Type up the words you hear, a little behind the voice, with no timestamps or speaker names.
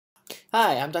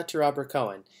Hi, I'm Dr. Robert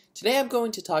Cohen. Today I'm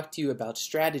going to talk to you about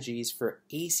strategies for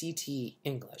ACT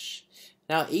English.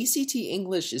 Now, ACT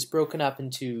English is broken up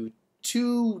into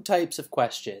two types of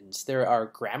questions. There are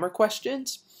grammar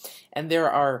questions and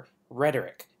there are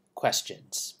rhetoric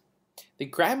questions. The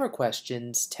grammar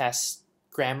questions test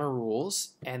grammar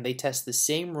rules and they test the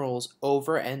same rules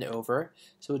over and over,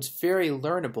 so it's very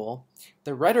learnable.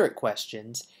 The rhetoric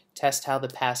questions test how the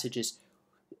passage is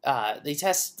they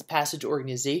test the passage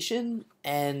organization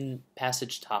and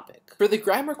passage topic. For the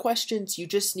grammar questions, you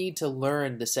just need to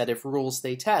learn the set of rules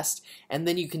they test, and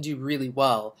then you can do really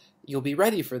well. You'll be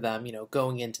ready for them,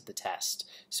 going into the test.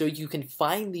 So you can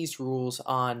find these rules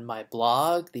on my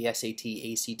blog, the SAT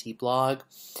ACT blog,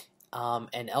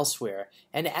 and elsewhere.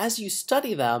 And as you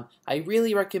study them, I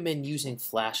really recommend using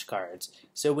flashcards.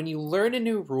 So when you learn a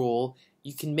new rule,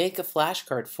 you can make a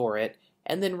flashcard for it,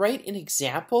 and then write an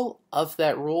example of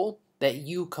that rule that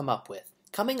you come up with.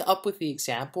 Coming up with the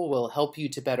example will help you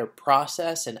to better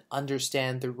process and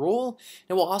understand the rule,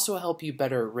 and will also help you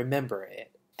better remember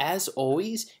it. As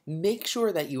always, make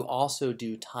sure that you also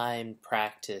do timed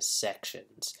practice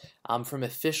sections from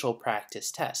official practice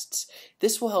tests.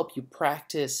 This will help you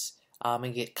practice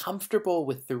and get comfortable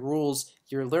with the rules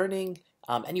you're learning,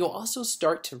 and you'll also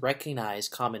start to recognize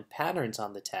common patterns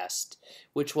on the test,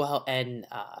 which will help and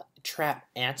trap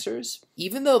answers.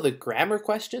 Even though the grammar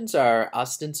questions are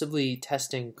ostensibly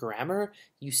testing grammar,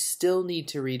 you still need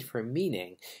to read for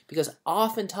meaning, because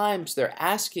oftentimes they're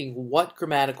asking what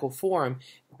grammatical form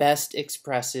best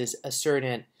expresses a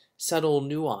certain subtle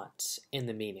nuance in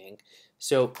the meaning.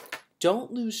 So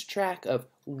don't lose track of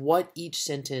what each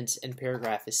sentence and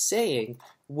paragraph is saying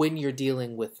when you're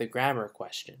dealing with the grammar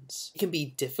questions. It can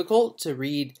be difficult to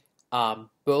read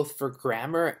both for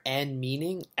grammar and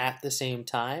meaning at the same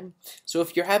time. So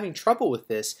if you're having trouble with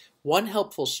this, one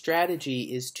helpful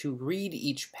strategy is to read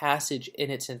each passage in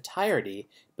its entirety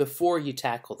before you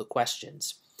tackle the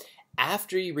questions.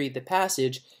 After you read the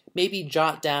passage, maybe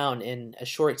jot down in a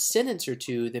short sentence or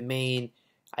two the main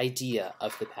idea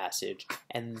of the passage,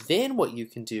 and then what you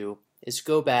can do is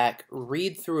go back,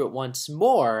 read through it once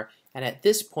more, and at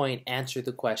this point answer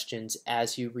the questions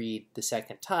as you read the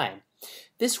second time.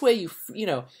 This way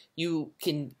you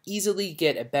can easily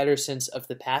get a better sense of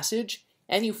the passage,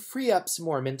 and you free up some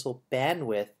more mental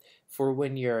bandwidth for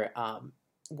when you're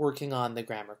working on the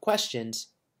grammar questions,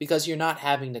 because you're not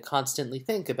having to constantly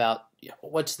think about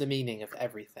what's the meaning of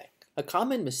everything. A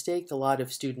common mistake a lot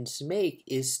of students make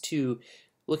is to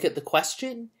look at the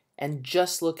question and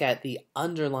just look at the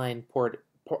underlying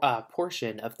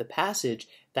portion of the passage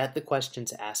that the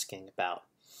question's asking about.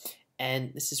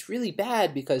 And this is really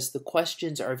bad because the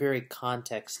questions are very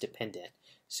context dependent.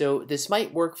 So this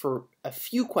might work for a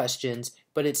few questions,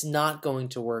 but it's not going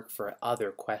to work for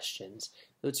other questions.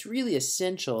 So it's really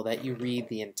essential that you read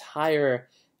the entire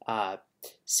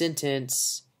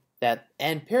sentence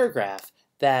and paragraph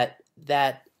that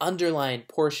underlying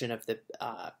portion of the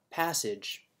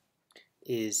passage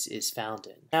is found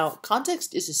in. Now,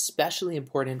 context is especially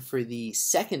important for the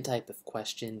second type of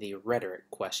question, the rhetoric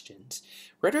questions.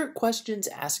 Rhetoric questions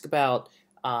ask about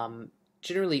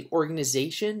generally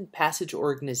organization, passage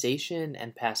organization,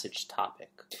 and passage topic.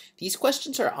 These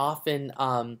questions are often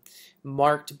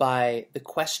marked by the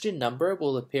question number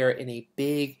will appear in a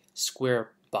big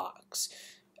square box.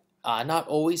 Not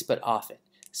always, but often.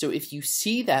 So if you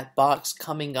see that box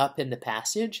coming up in the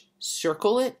passage,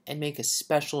 circle it and make a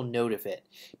special note of it,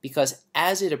 because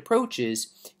as it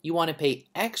approaches, you want to pay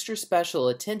extra special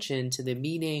attention to the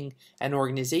meaning and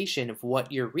organization of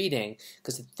what you're reading,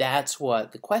 because that's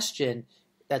what the question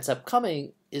that's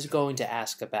upcoming is going to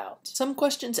ask about. Some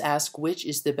questions ask which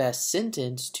is the best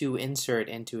sentence to insert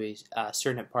into a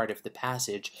certain part of the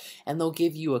passage, and they'll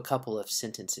give you a couple of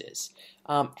sentences.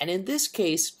 And in this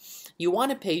case, you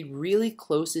want to pay really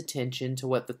close attention to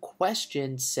what the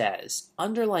question says.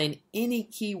 Underline any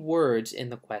key words in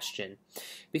the question,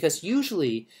 because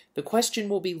usually the question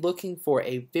will be looking for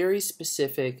a very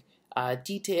specific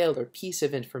detail or piece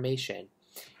of information.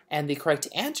 And the correct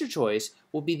answer choice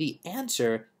will be the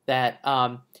answer that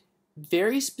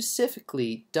very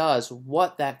specifically does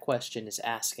what that question is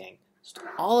asking. It's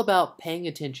all about paying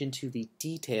attention to the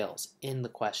details in the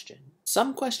question.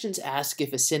 Some questions ask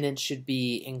if a sentence should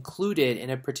be included in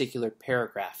a particular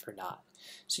paragraph or not.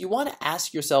 So you want to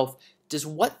ask yourself, does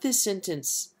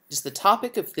the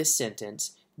topic of this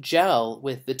sentence gel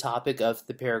with the topic of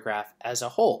the paragraph as a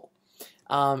whole?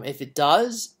 If it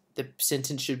does, the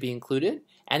sentence should be included,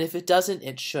 and if it doesn't,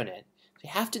 it shouldn't. You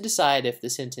have to decide if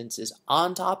the sentence is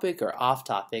on topic or off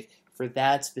topic for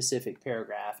that specific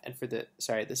paragraph and for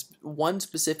this one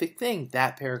specific thing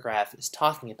that paragraph is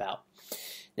talking about.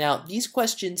 Now, these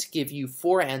questions give you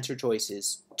 4 answer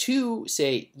choices. 2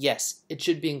 say, yes, it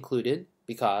should be included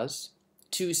because.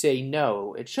 2 say,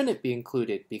 no, it shouldn't be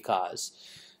included because.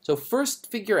 So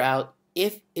first figure out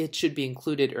if it should be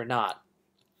included or not,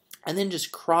 and then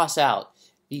just cross out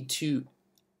the 2,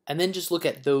 and then just look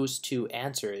at those 2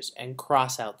 answers and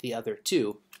cross out the other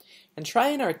 2, and try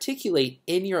and articulate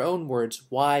in your own words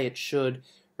why it should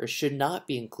or should not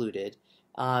be included.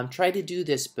 Try to do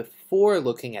this before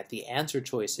looking at the answer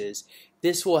choices.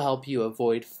 This will help you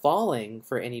avoid falling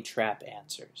for any trap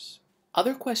answers.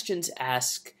 Other questions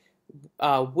ask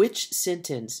which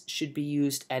sentence should be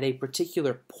used at a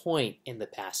particular point in the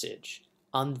passage.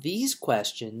 On these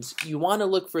questions, you want to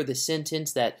look for the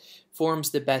sentence that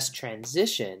forms the best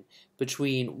transition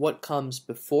between what comes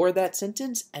before that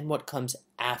sentence and what comes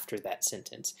after that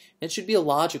sentence. It should be a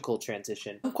logical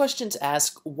transition. Some questions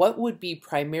ask what would be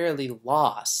primarily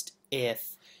lost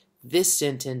if this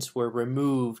sentence were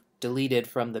removed, deleted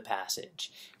from the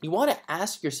passage. You want to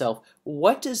ask yourself,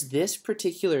 what does this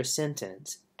particular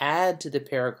sentence add to the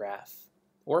paragraph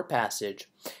or passage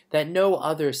that no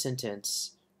other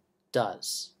sentence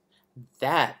does?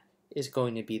 That is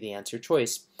going to be the answer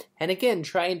choice. And again,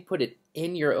 try and put it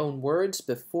in your own words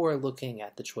before looking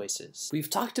at the choices. We've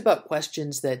talked about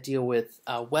questions that deal with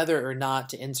whether or not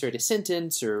to insert a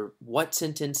sentence or what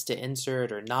sentence to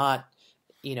insert or not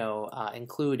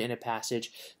include in a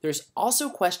passage. There's also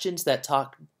questions that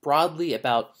talk broadly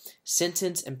about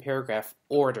sentence and paragraph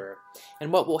order.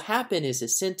 And what will happen is a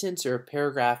sentence or a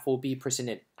paragraph will be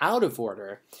presented out of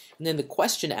order, and then the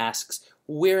question asks,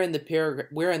 where in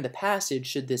the passage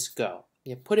should this go?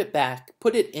 You put it back,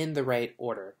 put it in the right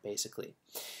order, basically.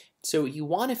 So you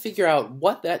want to figure out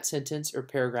what that sentence or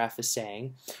paragraph is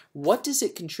saying. What does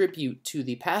it contribute to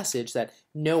the passage that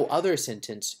no other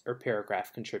sentence or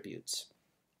paragraph contributes?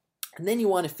 And then you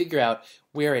want to figure out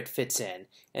where it fits in.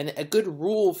 And a good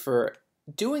rule for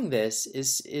doing this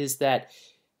is that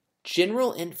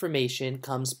general information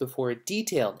comes before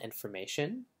detailed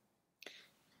information.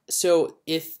 So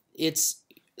if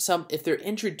they're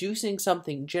introducing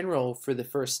something general for the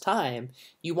first time,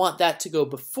 you want that to go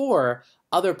before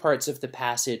other parts of the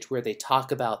passage where they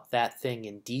talk about that thing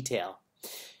in detail.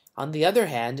 On the other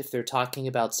hand, if they're talking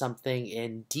about something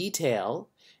in detail,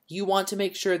 you want to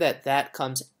make sure that that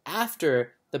comes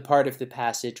after the part of the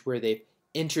passage where they've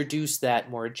introduced that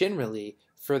more generally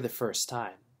for the first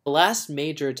time. The last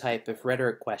major type of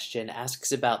rhetoric question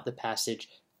asks about the passage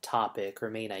topic or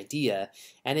main idea,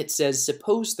 and it says,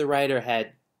 suppose the writer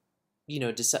had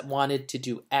wanted to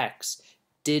do X,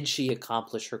 did she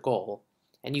accomplish her goal?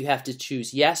 And you have to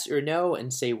choose yes or no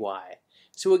and say why.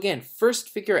 So again, first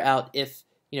figure out if,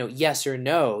 yes or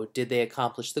no, did they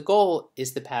accomplish the goal?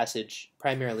 Is the passage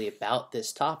primarily about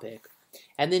this topic?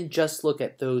 And then just look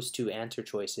at those 2 answer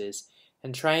choices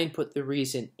and try and put the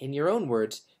reason in your own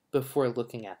words before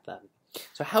looking at them.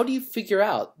 So how do you figure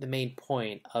out the main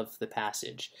point of the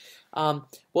passage?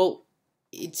 Well,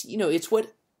 it's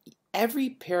what every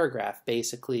paragraph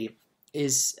basically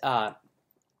is.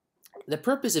 The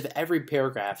purpose of every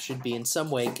paragraph should be in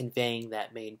some way conveying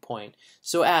that main point.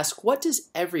 So ask, what does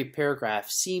every paragraph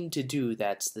seem to do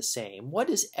that's the same? What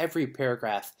is every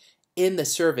paragraph in the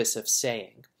service of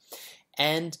saying?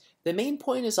 And the main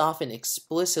point is often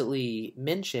explicitly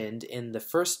mentioned in the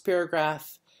first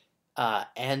paragraph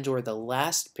and or the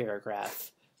last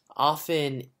paragraph,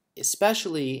 often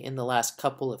especially in the last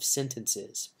couple of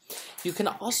sentences. You can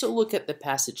also look at the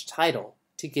passage title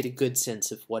to get a good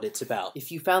sense of what it's about.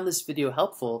 If you found this video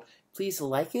helpful, please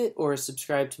like it or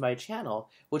subscribe to my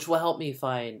channel, which will help me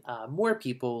find more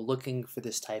people looking for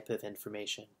this type of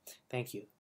information. Thank you.